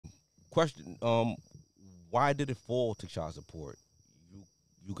Question: why did it fall to child support?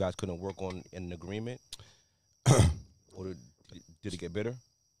 You guys couldn't work on an agreement, or did it get better?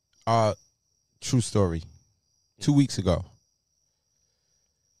 True story. 2 weeks ago,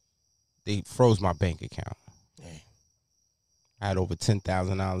 they froze my bank account. I had over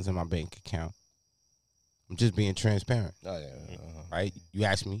 $10,000 in my bank account. I'm just being transparent. Oh, yeah. Right? You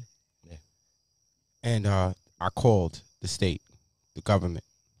asked me. Yeah. And I called the state, the government.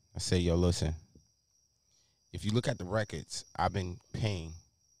 I said, yo, listen, if you look at the records, I've been paying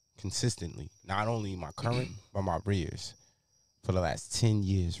consistently, not only my current, but my arrears for the last 10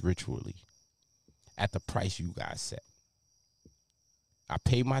 years ritually at the price you guys set. I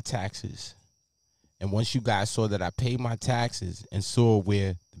paid my taxes. And once you guys saw that I paid my taxes and saw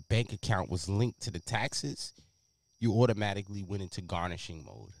where the bank account was linked to the taxes, you automatically went into garnishing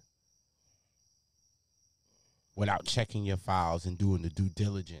mode without checking your files and doing the due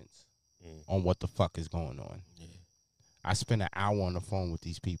diligence on what the fuck is going on. Yeah. I spent an hour on the phone with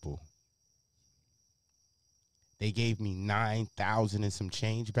these people. They gave me $9,000 and some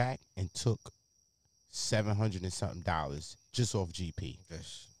change back and took $700 and something just off GP.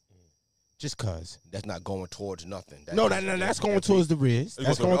 Yes. Just cause. That's not going towards nothing. That's going towards the risk.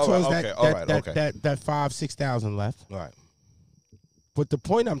 That's going towards that $5,000-6,000 left. All right. But the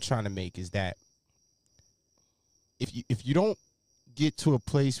point I'm trying to make is that if you don't get to a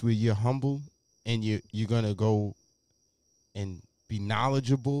place where you're humble and you're gonna go and be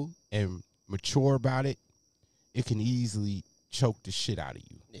knowledgeable and mature about it, it can easily choke the shit out of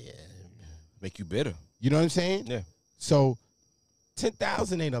you. Yeah. Make you bitter. You know what I'm saying? Yeah. So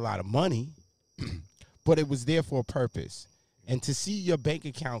 $10,000 ain't a lot of money, but it was there for a purpose. And to see your bank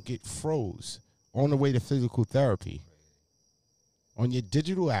account get froze on the way to physical therapy on your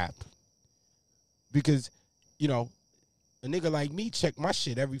digital app, because, you know, a nigga like me check my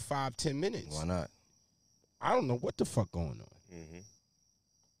shit every 5-10 minutes. Why not? I don't know what the fuck going on. Mm-hmm.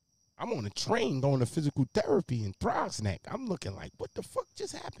 I'm on a train going to physical therapy in Proxneck. I'm looking like, what the fuck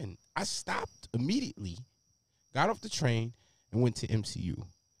just happened? I stopped immediately, got off the train, and went to MCU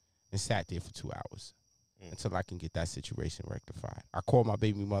and sat there for 2 hours until I can get that situation rectified. I called my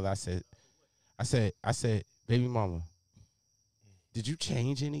baby mother. I said, baby mama, did you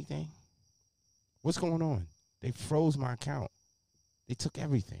change anything? What's going on? They froze my account. They took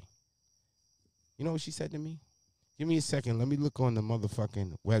everything. You know what she said to me? Give me a second. Let me look on the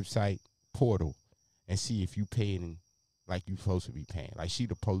motherfucking website portal and see if you paid like you supposed to be paying. Like she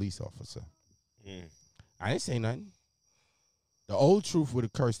the police officer. Mm. I didn't say nothing. The old truth would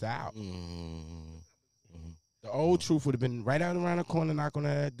have cursed her out. The old truth would have been right out around the corner, knocking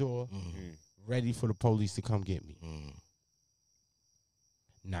on that door, ready for the police to come get me.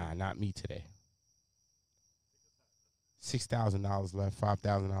 Nah, not me today. $6,000 left,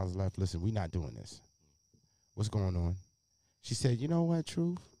 $5,000 left. Listen, we not doing this. What's going on? She said, you know what,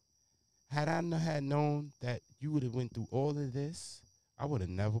 Truth? Had I had known that you would have went through all of this, I would have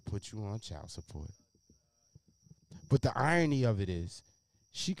never put you on child support. But the irony of it is,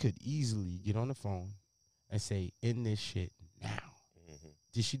 she could easily get on the phone and say, end this shit now. Mm-hmm.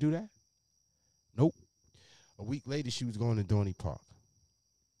 Did she do that? Nope. A week later, she was going to Dorney Park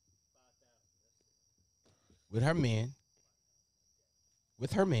with her man,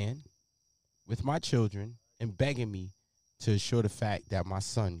 with my children, and begging me to assure the fact that my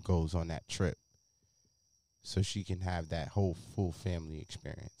son goes on that trip so she can have that whole full family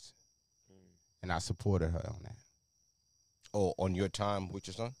experience. And I supported her on that. Oh, on your time with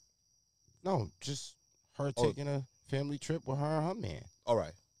your son? No, just her taking a family trip with her and her man. All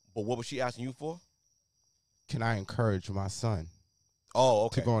right. But what was she asking you for? Can I encourage my son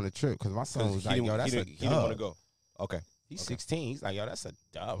to go on the trip? Because my son was like, yo, that's a dub. He didn't want to go. Okay. He's 16. He's like, yo, that's a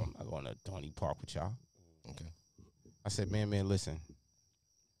dub. I'm not going to Dorney Park with y'all. Okay. I said, man, listen.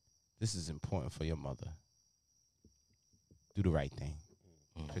 This is important for your mother. Do the right thing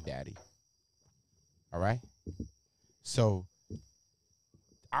for daddy. All right? So,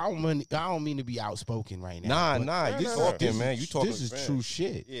 I don't mean to be outspoken right now. Nah. You talking, man. You talking. This is true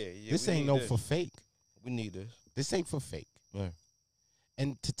shit. Yeah. This ain't no for fake. We need this. This ain't for fake. Yeah.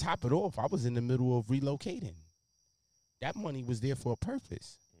 And to top it off, I was in the middle of relocating. That money was there for a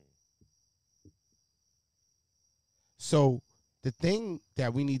purpose. So the thing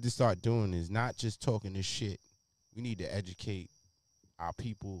that we need to start doing is not just talking this shit. We need to educate our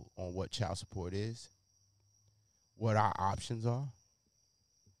people on what child support is, what our options are,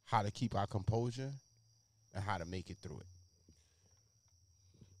 how to keep our composure, and how to make it through it.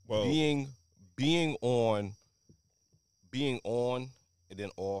 Well, being on, and then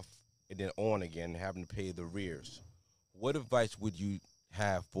off, and then on again, having to pay the rears. What advice would you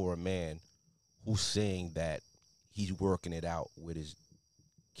have for a man who's saying that he's working it out with his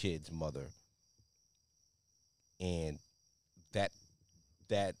kid's mother, and that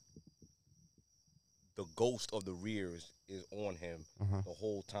that the ghost of the rears is on him the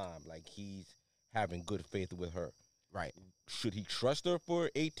whole time, like he's having good faith with her. Right. Should he trust her for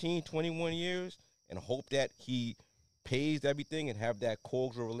 18, 21 years and hope that he pays everything and have that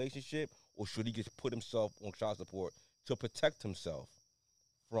cordial relationship, or should he just put himself on child support to protect himself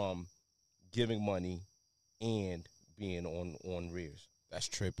from giving money and being on rears? That's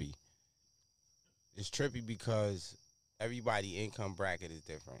trippy. It's trippy because everybody income bracket is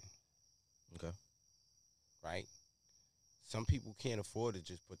different. Okay. Right? Some people can't afford to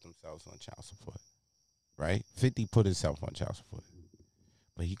just put themselves on child support. Right? 50 put himself on child support.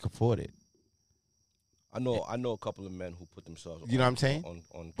 But he could afford it. I know a couple of men who put themselves You know what I'm saying?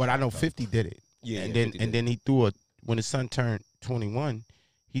 On But I know child 50 did it. Yeah, and yeah, then 50 and did. then he threw when his son turned 21,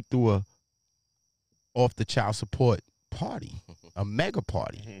 he threw a off the child support party, a mega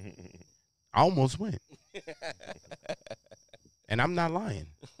party. I almost went. And I'm not lying.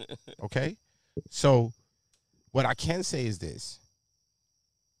 Okay? So what I can say is this.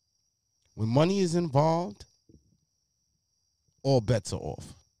 When money is involved, all bets are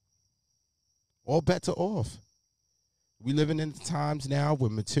off. All bets are off. We living in times now where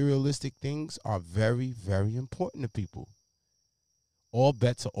materialistic things are very, very important to people. All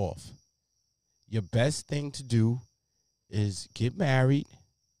bets are off. Your best thing to do is get married,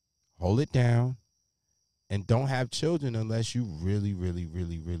 hold it down, and don't have children unless you really, really,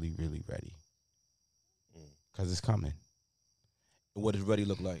 really, really, really ready. Because it's coming. What does ready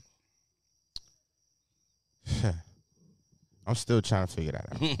look like? I'm still trying to figure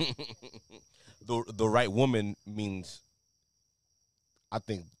that out. The right woman means, I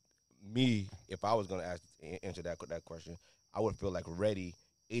think, if I was going to answer that question, I would feel like ready,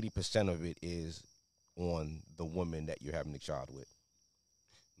 80% of it is on the woman that you're having the child with.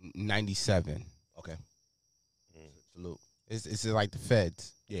 97. Okay. Salute. It's like the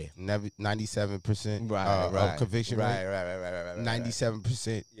feds. Yeah. 97% Right. conviction rate. Right.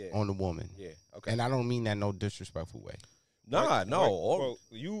 97% Yeah. on the woman. Yeah. Okay. And I don't mean that no disrespectful way. No.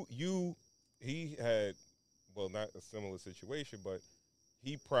 He had, well, not a similar situation, but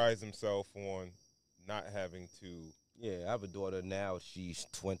he prides himself on not having to. Yeah, I have a daughter now. She's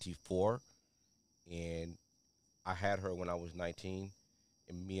 24, and I had her when I was 19,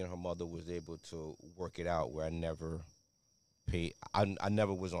 and me and her mother was able to work it out where I never paid. I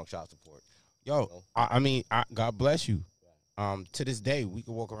never was on child support. Yo, You know? I mean, God bless you. To this day, we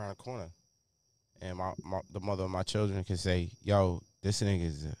can walk around the corner, and the mother of my children can say, "Yo, this nigga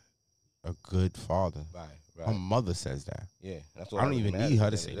is a good father." Right. Her mother says that. Yeah, that's I what don't really even matters need her at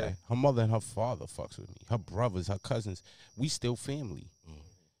to the say end of the that. Her mother and her father fucks with me. Her brothers, her cousins, we still family.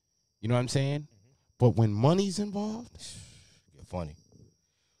 You know what I'm saying? But when money's involved, You're funny.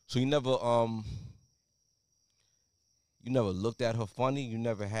 So you never looked at her funny. You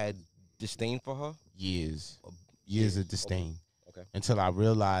never had disdain for her. years Years, of disdain. Okay. Until I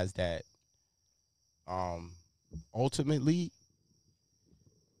realized that, ultimately,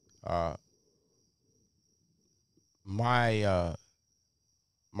 my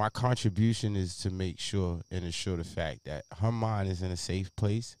contribution is to make sure and ensure the fact that her mind is in a safe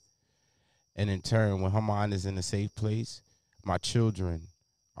place. And in turn, when her mind is in a safe place, my children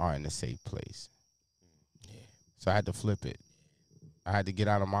are in a safe place. Yeah. So I had to flip it. I had to get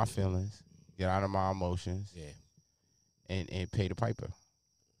out of my feelings, get out of my emotions, Yeah. and pay the piper.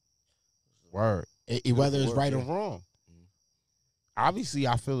 Word. Whether it's right or wrong. Obviously,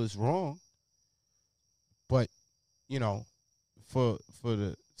 I feel it's wrong. But, for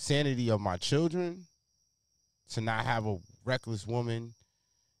the sanity of my children, to not have a reckless woman,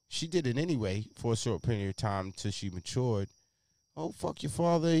 she did it anyway for a short period of time till she matured. Oh, fuck your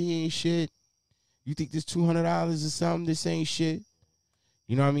father, he ain't shit. You think this $200 or something, this ain't shit?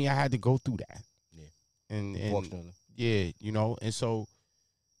 You know what I mean? I had to go through that. Yeah. And Unfortunately. yeah, and so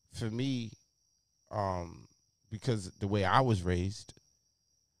for me, because the way I was raised,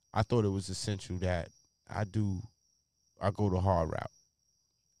 I thought it was essential that I go the hard route.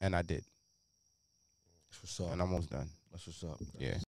 And I did. That's what's up. And I'm almost done. That's what's up. Yeah.